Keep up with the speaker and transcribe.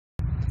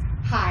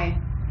Hi,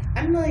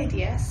 I'm Lillie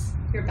Deas,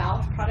 your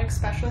valve product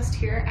specialist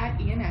here at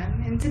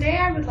EandM, and today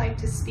I would like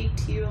to speak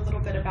to you a little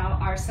bit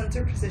about our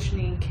sensor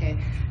positioning kit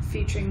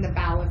featuring the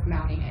valve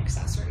mounting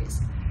accessories.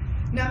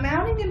 Now,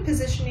 mounting and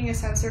positioning a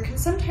sensor can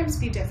sometimes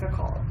be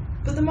difficult,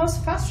 but the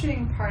most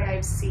frustrating part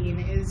I've seen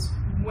is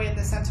when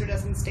the sensor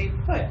doesn't stay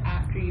put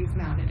after you've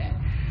mounted it.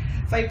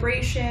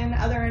 Vibration,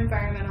 other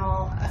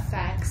environmental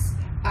effects,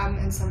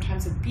 and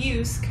sometimes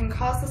abuse can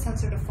cause the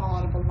sensor to fall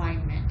out of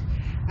alignment.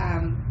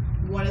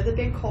 One of the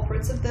big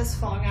culprits of this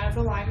falling out of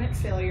alignment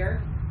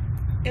failure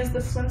is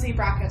the flimsy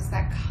brackets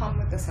that come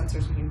with the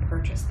sensors when you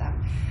purchase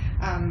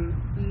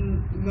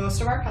them. Most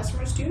of our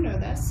customers do know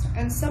this,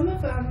 and some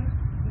of them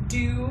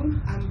do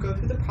go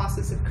through the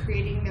process of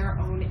creating their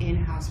own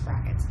in-house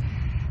brackets.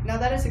 Now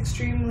that is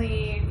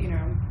extremely,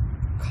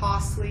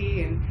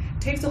 costly and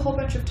takes a whole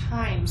bunch of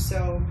time,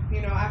 so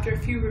after a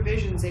few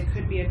revisions it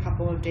could be a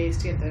couple of days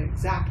to get the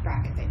exact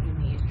bracket that you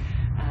need.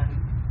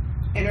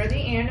 Enter the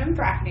EandM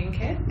bracketing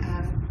kit.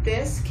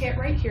 This kit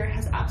right here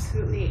has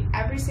absolutely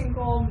every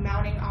single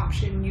mounting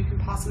option you can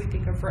possibly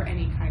think of for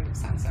any kind of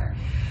sensor.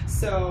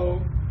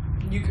 So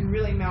you can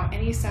really mount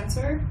any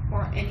sensor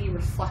or any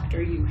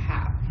reflector you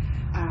have.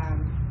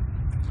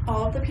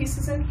 All of the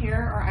pieces in here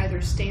are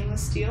either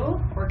stainless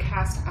steel or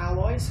cast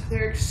alloy, so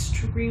they're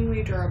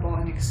extremely durable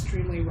and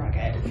extremely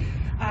rugged.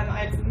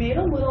 I've made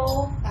a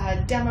little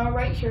demo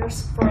right here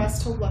for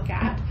us to look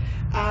at.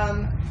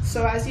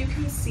 So as you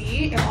can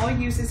see, it all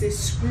uses a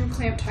screw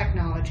clamp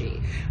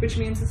technology, which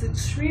means it's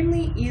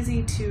extremely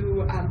easy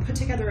to put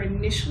together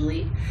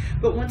initially,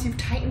 but once you've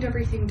tightened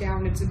everything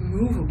down, it's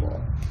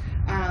immovable.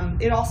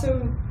 It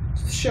also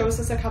shows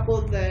us a couple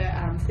of the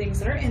things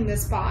that are in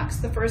this box,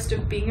 the first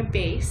of being a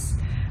base,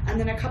 and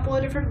then a couple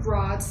of different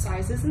rod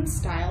sizes and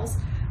styles.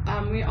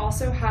 We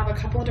also have a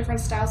couple of different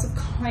styles of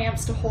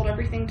clamps to hold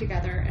everything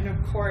together, and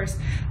of course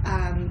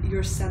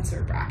your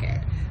sensor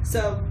bracket.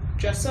 So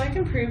just so I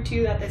can prove to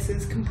you that this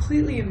is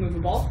completely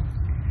immovable,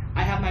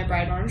 I have my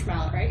bright orange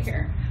mallet right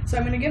here. So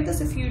I'm going to give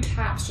this a few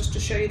taps just to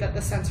show you that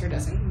the sensor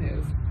doesn't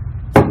move.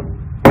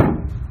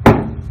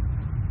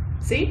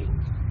 See?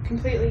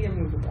 Completely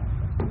immovable.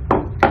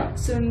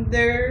 So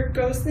there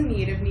goes the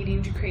need of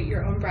needing to create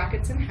your own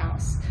brackets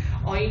in-house.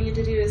 All you need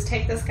to do is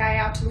take this guy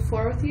out to the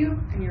floor with you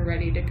and you're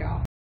ready to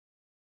go.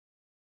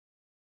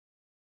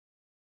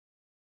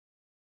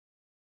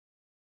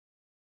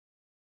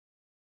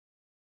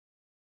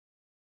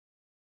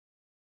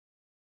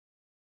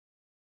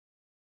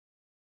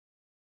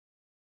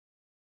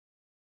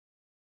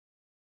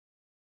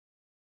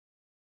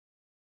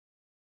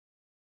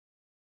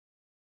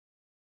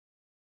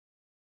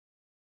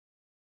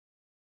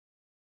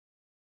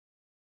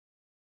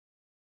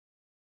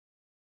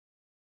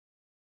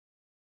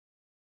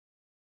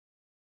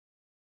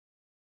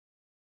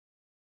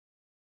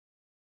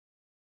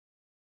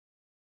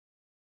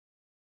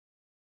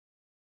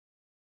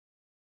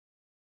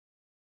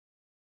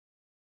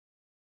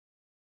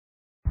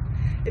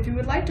 If you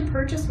would like to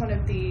purchase one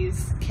of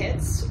these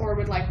kits or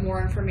would like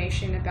more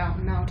information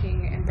about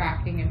mounting and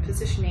bracketing and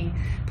positioning,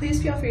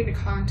 please feel free to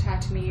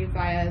contact me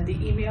via the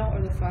email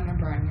or the phone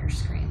number on your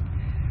screen.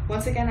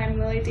 Once again, I'm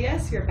Lillie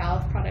Deas, your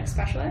valve product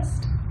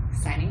specialist,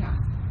 signing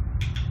off.